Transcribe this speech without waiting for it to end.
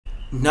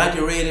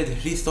90 rated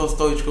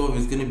Stoichkov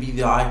is gonna be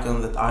the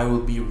icon that I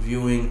will be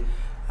reviewing.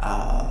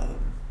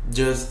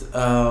 It's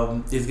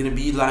gonna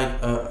be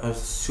like a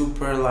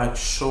super like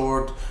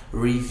short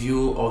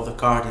review of the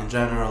card in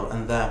general,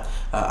 and then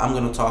I'm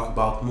gonna talk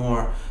about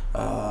more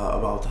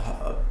about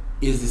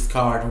is this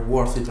card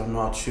worth it or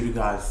not, should you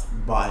guys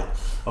buy it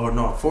or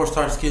not.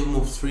 4-star skill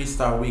moves,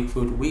 3-star weak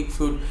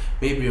foot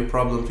maybe a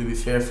problem, to be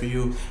fair for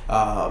you.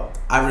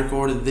 I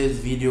recorded this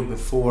video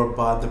before,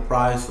 but the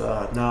price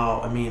now,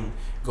 I mean,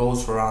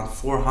 goes for around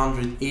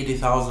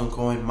 480,000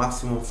 coin,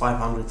 maximum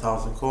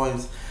 500,000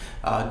 coins.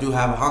 Do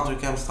have a hunter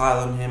cam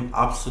style on him,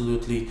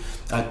 absolutely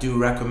do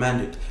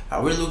recommend it.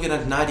 We're looking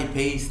at 90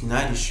 pace,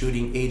 90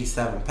 shooting,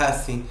 87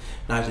 passing,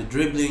 90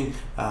 dribbling,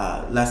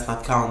 let's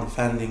not count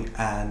defending,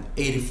 and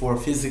 84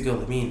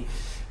 physical. I mean,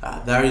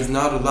 there is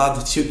not a lot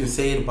that you can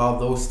say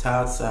about those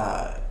stats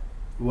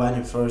when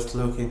you're first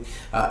looking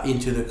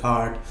into the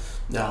card.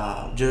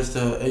 Just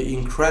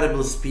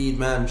incredible speed,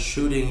 man.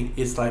 Shooting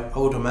is like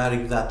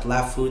automatic. That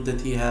left foot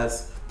that he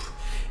has,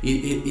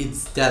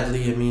 it's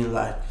deadly. I mean,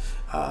 like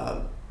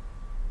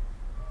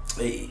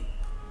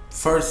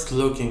first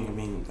looking, I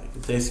mean, like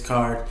this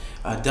card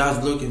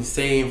does look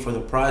insane for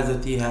the price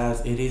that he has.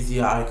 It is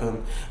the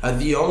icon.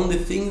 The only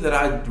thing that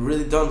I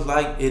really don't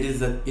like, it is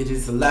that it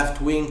is the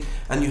left wing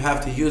and you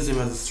have to use him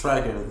as a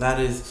striker. That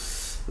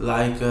is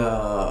like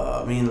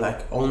I mean,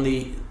 like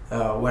only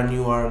when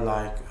you are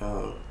like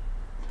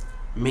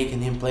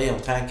making him play on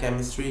tank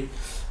chemistry,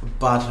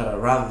 but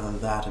rather than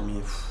that, I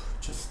mean,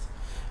 just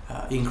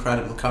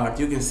incredible card.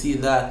 You can see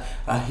that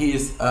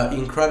his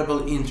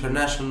incredible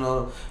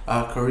international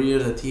career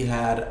that he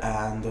had,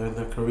 and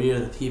the career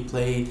that he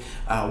played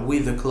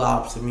with the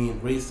clubs. I mean,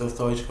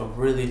 Stoichkov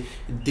really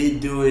did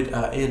do it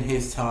in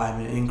his time.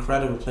 An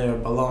incredible player,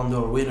 Ballon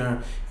d'Or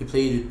winner. He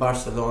played with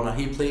Barcelona.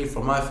 He played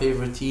for my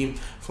favorite team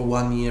for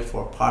 1 year,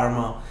 for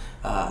Parma.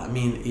 I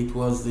mean, it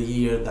was the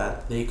year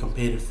that they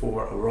competed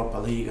for Europa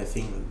League. I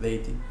think that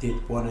they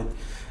did won it.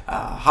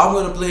 How I'm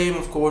gonna play him,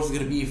 of course, is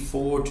gonna be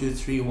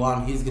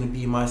 4-2-3-1. He's gonna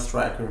be my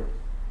striker.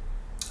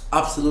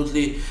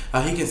 Absolutely,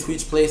 he can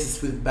switch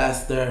places with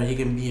Best there. He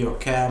can be your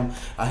cam.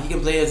 He can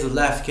play as a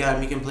left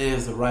cam. He can play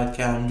as a right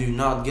cam. Do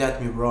not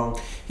get me wrong.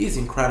 He's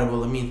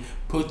incredible. I mean,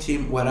 put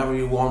him whatever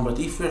you want. But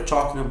if we're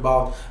talking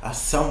about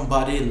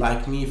somebody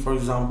like me, for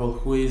example,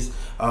 who is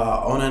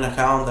on an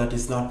account that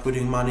is not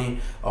putting money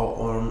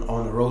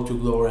on the road to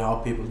glory, how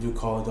people do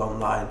call it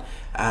online,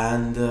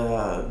 and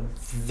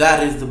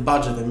that is the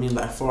budget. I mean,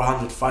 like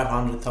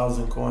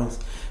 400-500,000 coins.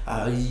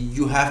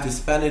 You have to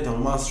spend it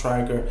on one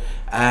striker,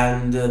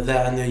 and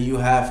then you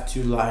have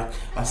to like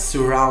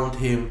surround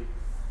him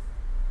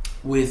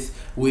with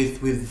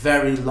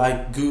very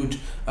like good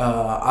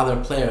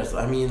other players.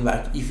 I mean,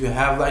 like if you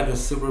have like a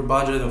super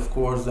budget, of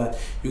course that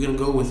you can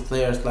go with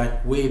players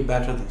like way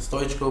better than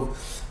Stoichkov,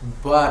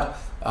 but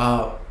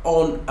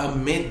on a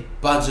mid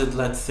budget,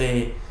 let's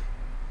say,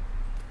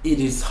 it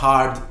is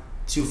hard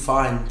to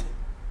find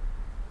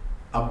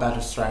a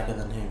better striker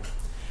than him.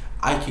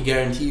 I can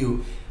guarantee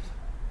you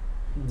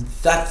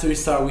that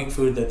 3-star weak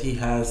foot that he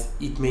has,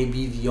 it may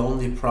be the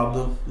only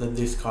problem that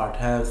this card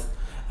has.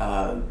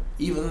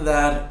 Even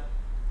that,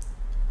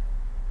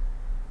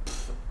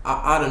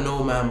 I don't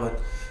know, man, but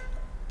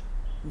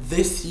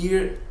this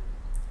year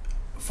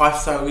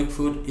 5-star weak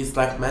foot is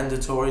like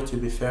mandatory, to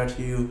be fair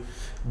to you,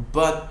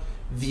 but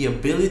the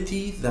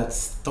ability that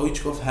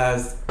Stoichkov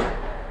has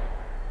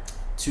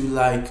to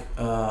like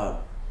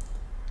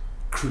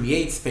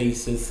create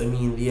spaces, I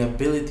mean, the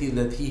ability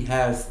that he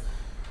has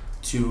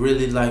to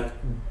really like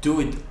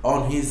do it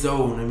on his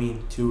own, I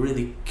mean, to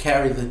really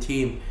carry the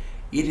team,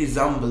 it is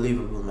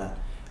unbelievable, man.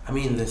 I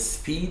mean, the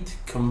speed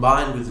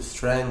combined with the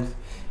strength,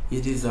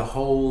 it is a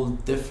whole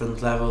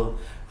different level.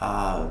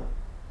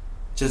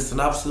 Just an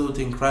absolute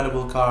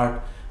incredible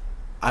card.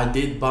 I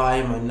did buy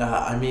him, and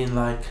I mean,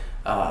 like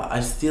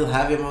I still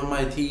have him on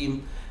my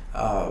team.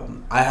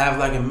 I have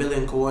like 1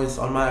 million coins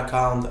on my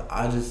account.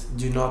 I just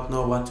do not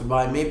know what to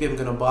buy. Maybe I'm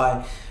gonna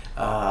buy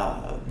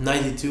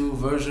 92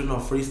 version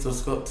of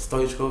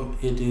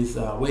Stoichkov. It is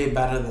way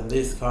better than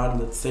this card,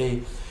 let's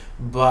say,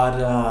 but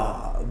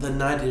the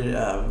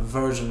 90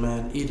 version,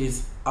 man, it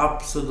is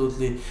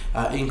absolutely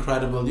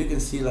incredible. You can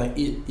see like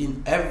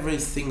in every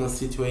single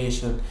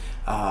situation,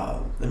 I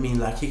mean,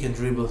 like he can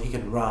dribble, he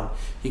can run,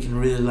 he can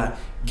really like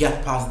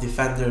get past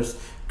defenders,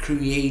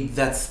 create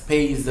that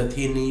space that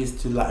he needs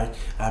to like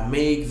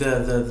make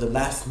the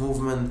last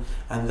movement,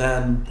 and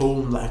then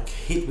boom, like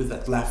hit with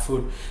that left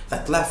foot.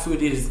 That left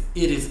foot is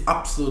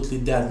absolutely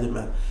deadly,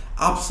 man.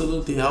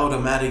 Absolutely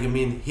automatic. I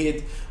mean,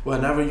 hit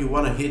whenever you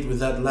want to hit with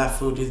that left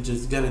foot, it's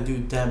just gonna do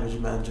damage,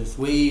 man. Just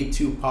way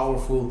too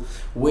powerful,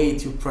 way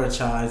too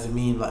precise. I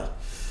mean, like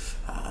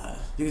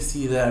you can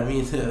see there, I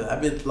mean, a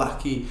bit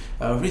lucky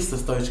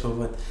Stoichkov,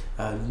 but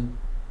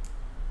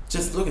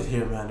just look at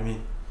here, man. I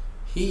mean,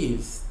 he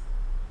is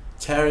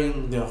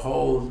tearing the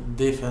whole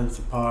defense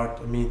apart.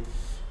 I mean,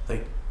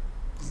 like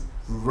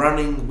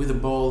running with the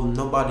ball,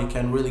 nobody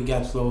can really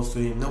get close to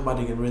him,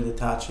 nobody can really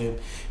touch him.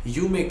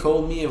 You may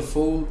call me a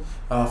fool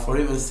for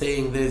even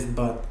saying this,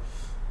 but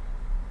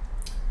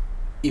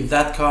if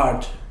that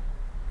card,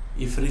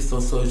 if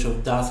Hristo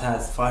Stoichkov does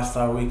has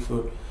 5-star weak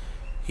foot,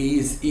 he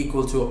is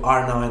equal to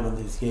R9 on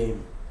this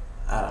game.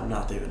 I'm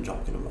not even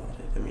joking about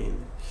it. I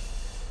mean,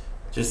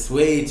 just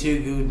way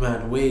too good,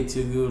 man. Way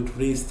too good.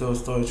 Hristo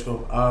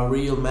Stoichkov, a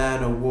real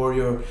man, a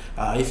warrior.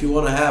 If you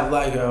want to have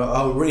like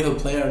a real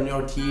player on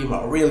your team,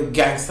 a real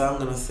gangster, I'm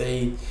gonna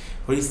say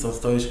Hristo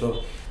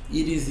Stoichkov.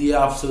 It is the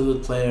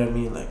absolute player. I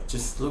mean, like,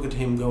 just look at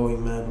him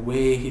going, man.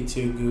 Way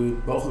too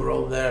good. Ball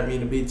roll there. I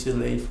mean, a bit too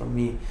late for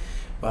me,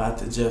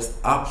 but just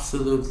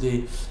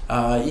absolutely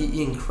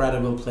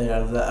incredible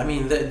player. I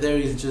mean, there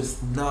is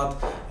just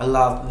not a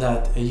lot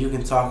that you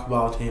can talk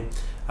about him,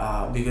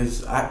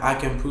 because I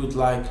can put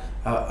like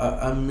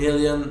a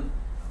million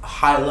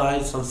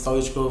highlights on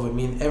Stoichkov. I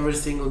mean, every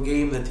single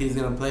game that he's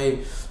gonna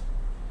play,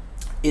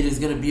 it is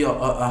gonna be a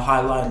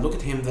highlight. Look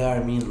at him there.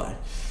 I mean, like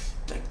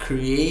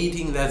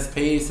creating that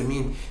space. I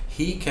mean,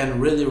 he can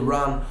really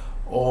run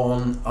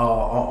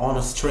on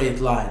a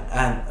straight line,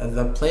 and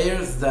the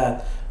players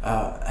that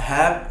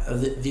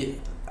have the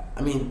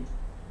I mean,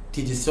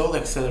 the dissolve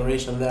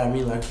acceleration there, I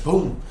mean, like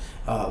boom,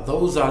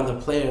 those are the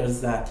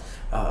players that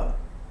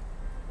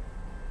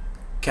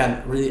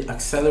can really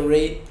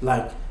accelerate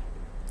like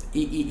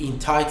in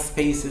tight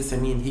spaces. I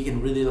mean, he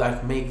can really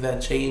like make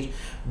that change.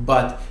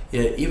 But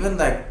even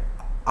like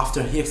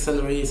after he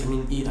accelerates, I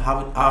mean,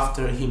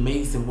 after he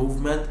makes the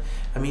movement,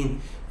 I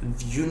mean,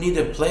 you need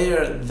a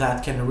player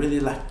that can really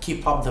like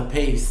keep up the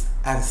pace,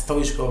 and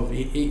Stoichkov,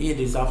 it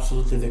is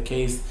absolutely the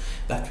case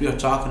that we are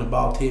talking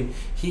about him.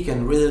 He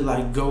can really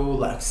like go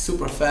like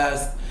super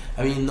fast.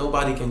 I mean,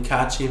 nobody can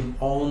catch him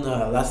on.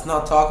 Let's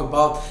not talk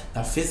about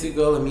the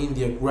physical. I mean,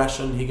 the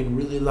aggression. He can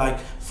really like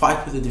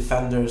fight with the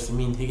defenders. I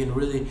mean, he can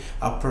really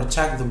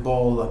protect the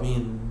ball. I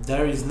mean,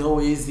 there is no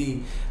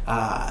easy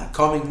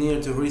coming near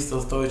to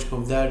Hristo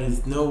Stoichkov. There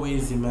is no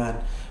easy,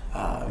 man.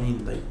 I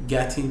mean, like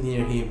getting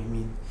near him. I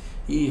mean,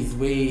 he is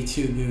way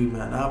too good,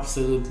 man.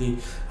 Absolutely,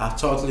 I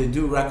totally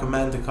do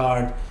recommend the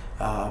card.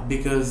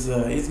 Because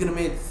it's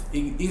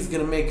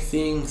gonna make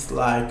things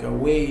like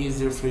way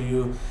easier for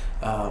you.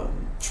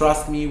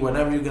 Trust me,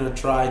 whenever you're gonna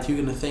try it, you're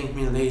gonna thank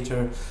me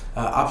later.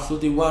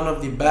 Absolutely one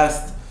of the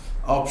best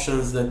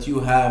options that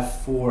you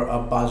have for a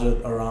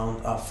budget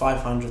around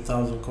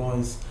 500,000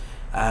 coins,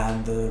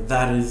 and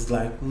that is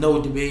like no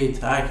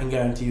debate. I can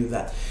guarantee you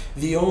that.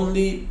 The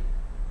only,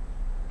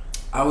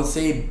 I would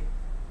say,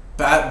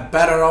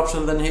 better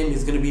option than him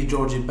is gonna be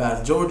Georgie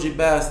Best. Georgie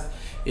Best,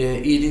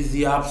 it is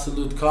the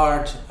absolute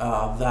card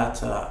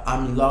that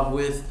I'm in love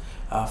with.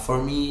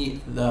 For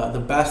me, the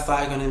best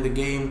icon in the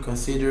game,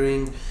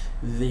 considering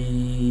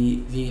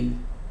the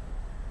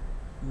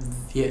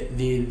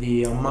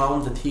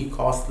amount that he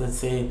costs, let's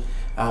say,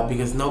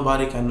 because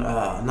nobody can,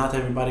 not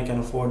everybody can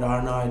afford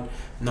R9,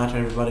 not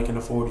everybody can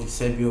afford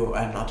Eusebio,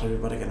 and not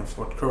everybody can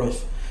afford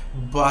Cruyff,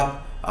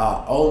 but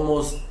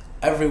almost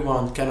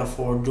everyone can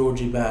afford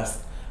Georgie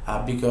Best,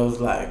 because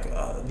like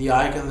the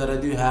icon that I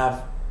do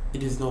have,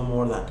 it is no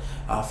more than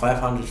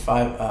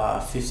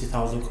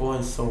 50,000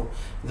 coins, so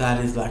that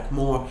is like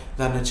more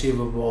than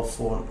achievable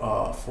for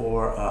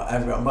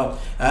everyone. But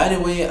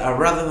anyway,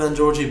 rather than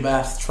Georgie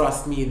Best,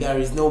 trust me, there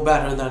is no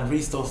better than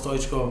Hristo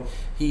Stoichkov.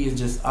 He is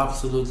just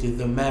absolutely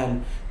the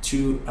man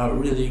to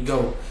really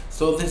go.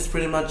 So this is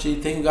pretty much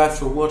it. Thank you guys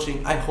for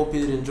watching. I hope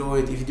you did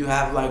enjoy it. If you do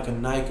have like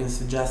an icon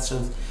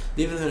suggestions,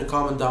 leave them in a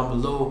comment down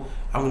below.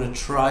 I'm gonna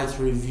try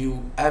to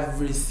review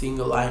every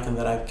single icon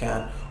that I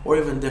can, or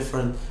even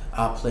different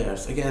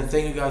players. Again,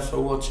 thank you guys for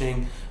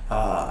watching.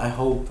 I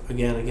hope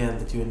again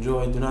that you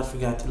enjoyed. Do not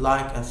forget to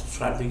like and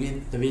subscribe to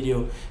the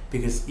video,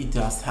 because it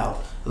does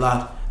help a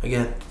lot.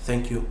 Again,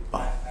 thank you.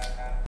 Bye.